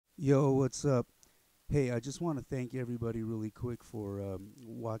Yo, what's up? Hey, I just want to thank everybody really quick for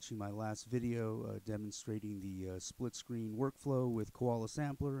watching my last video demonstrating the split screen workflow with Koala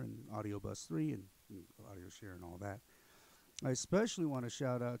Sampler and AUDIOBUS 3 and audio share and all that. I especially want to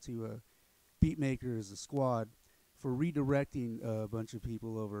shout out to Beatmaker as a squad for redirecting a bunch of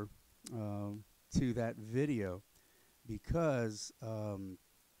people over to that video because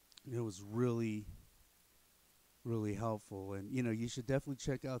it was really helpful. And you should definitely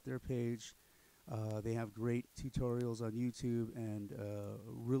check out their page. They have great tutorials on YouTube and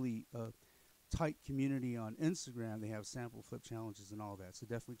really tight community on Instagram. They have sample flip challenges and all that. So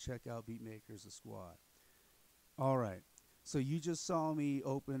definitely check out Beatmakers the Squad. All right. So you just saw me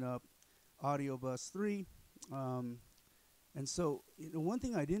open up AUDIOBUS 3. And so one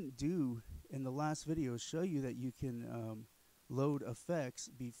thing I didn't do in the last video is show you that you can load effects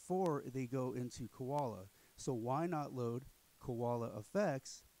before they go into Koala. So why not load Koala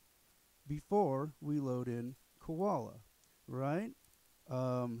effects before we load in Koala, right?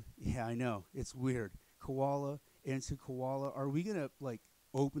 Yeah, I know. It's weird. Koala into Koala. Are we going to, like,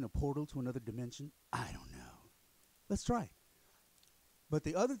 open a portal to another dimension? I don't know. Let's try. But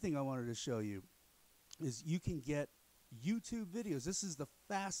the other thing I wanted to show you is you can get YouTube videos. This is the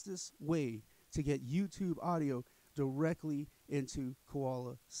fastest way to get YouTube audio directly into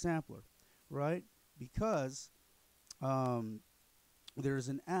Koala Sampler, right? Because there's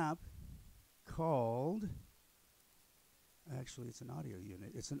an app called, actually it's an audio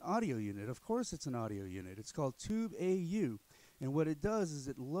unit. It's an audio unit. Of course it's an audio unit. It's called Tube AU. And what it does is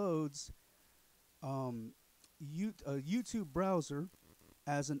it loads a YouTube browser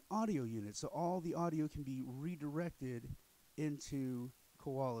as an audio unit. So all the audio can be redirected into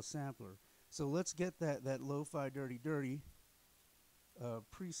Koala Sampler. So let's get that lo-fi dirty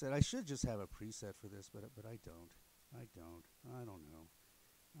preset. I should just have a preset for this, but I don't. I don't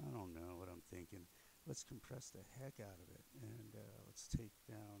know what I'm thinking. Let's compress the heck out of it, and let's take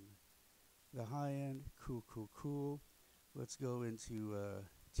down the high end. Cool. Let's go into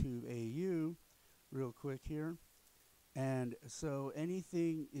Tube AU real quick here. And so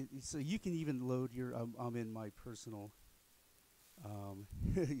anything, so you can even load your, I'm in my personal,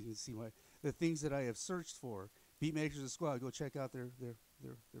 you can see the things that I have searched for. Beatmakers the Squad, go check out their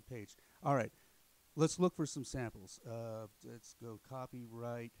page. All right, let's look for some samples. Let's go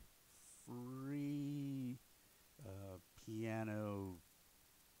copyright free piano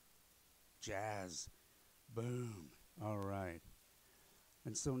jazz. Boom. All right.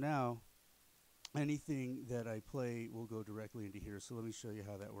 And so now anything that I play will go directly into here. So let me show you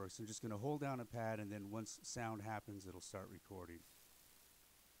how that works. I'm just going to hold down a pad, and then once sound happens, it'll start recording.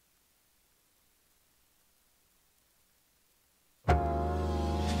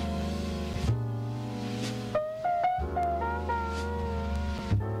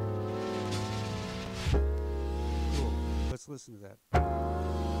 Cool. Let's listen to that.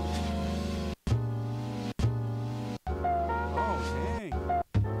 Oh, dang.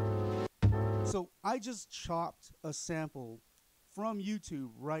 So I just chopped a sample from YouTube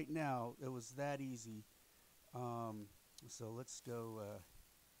right now. It was that easy. So let's go,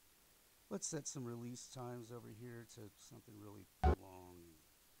 let's set some release times over here to something really long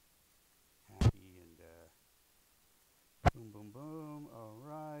and happy and boom. All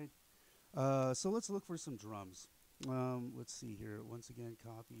right. So let's look for some drums. Let's see here. Once again,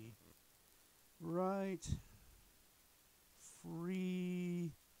 copy. Right.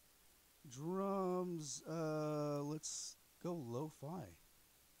 Free drums. Let's go lo-fi.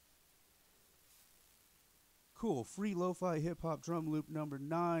 Cool. Free lo-fi hip-hop drum loop number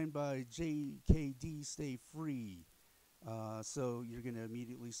 9 by JKD Stay Free. So you're going to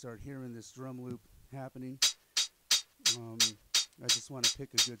immediately start hearing this drum loop happening. I just want to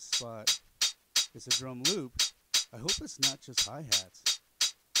pick a good spot. It's a drum loop. I hope it's not just hi-hats.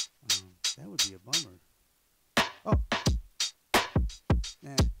 That would be a bummer. Oh.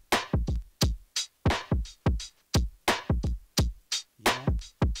 Nah.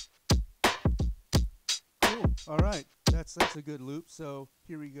 Cool. All right. That's a good loop. So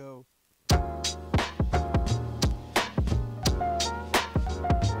here we go.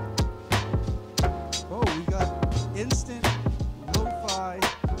 Oh, we got instant lo-fi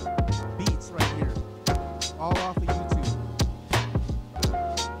beats right here, all off of YouTube.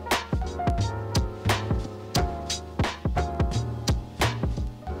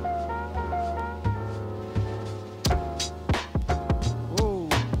 Whoa.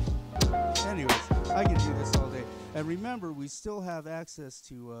 Anyways, I can do this all day. And remember, we still have access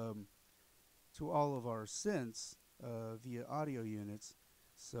to all of our synths via audio units.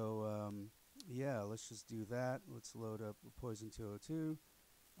 So yeah, let's just do that. Let's load up Poison 202.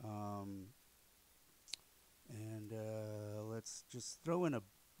 Um, and let's just throw in a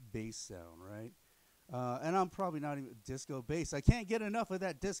bass sound, right? And I'm probably not even disco bass. I can't get enough of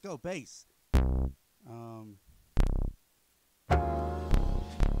that disco bass. Um,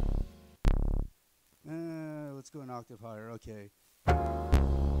 let's go an octave higher. Okay.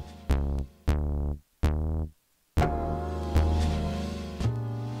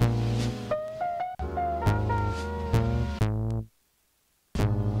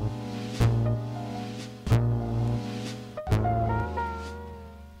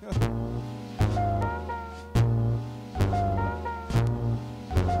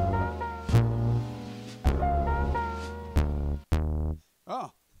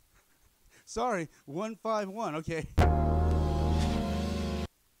 Oh, sorry. 151. Okay.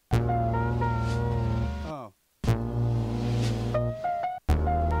 Oh.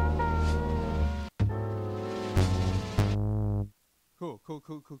 Cool, cool,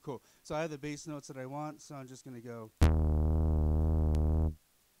 cool, cool, cool. So I have the bass notes that I want, so I'm just going to go.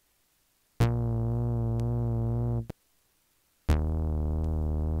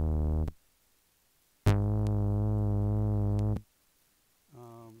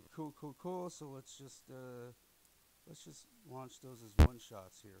 Cool, cool, cool. So let's just launch those as one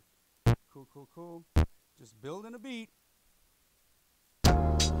shots here. Cool, cool, cool. Just building a beat.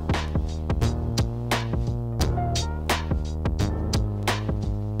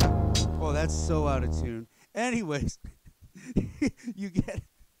 Oh, that's so out of tune. Anyways, you get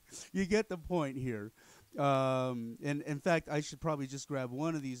the point here. And in fact, I should probably just grab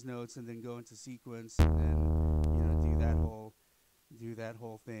one of these notes and then go into sequence and then do that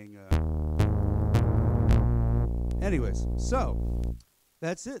whole thing. Anyways, so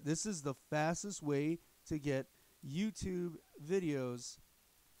that's it. This is the fastest way to get YouTube videos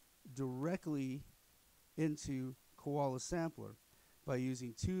directly into Koala Sampler by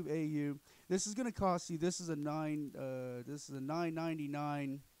using Tube AU. This is going to cost you. This is a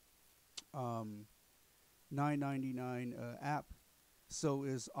 $9.99 app. So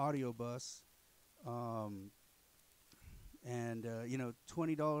is AUDIOBUS. And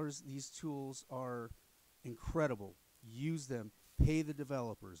 $20. These tools are incredible. Use them. Pay the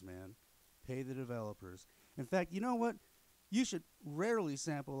developers, man. Pay the developers. In fact, you know what? You should rarely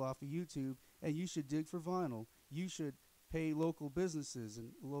sample off of YouTube, and you should dig for vinyl. You should pay local businesses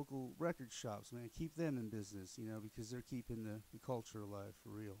and local record shops, man. Keep them in business, because they're keeping the culture alive for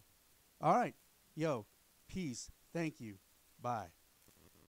real. All right. Yo, peace. Thank you. Bye.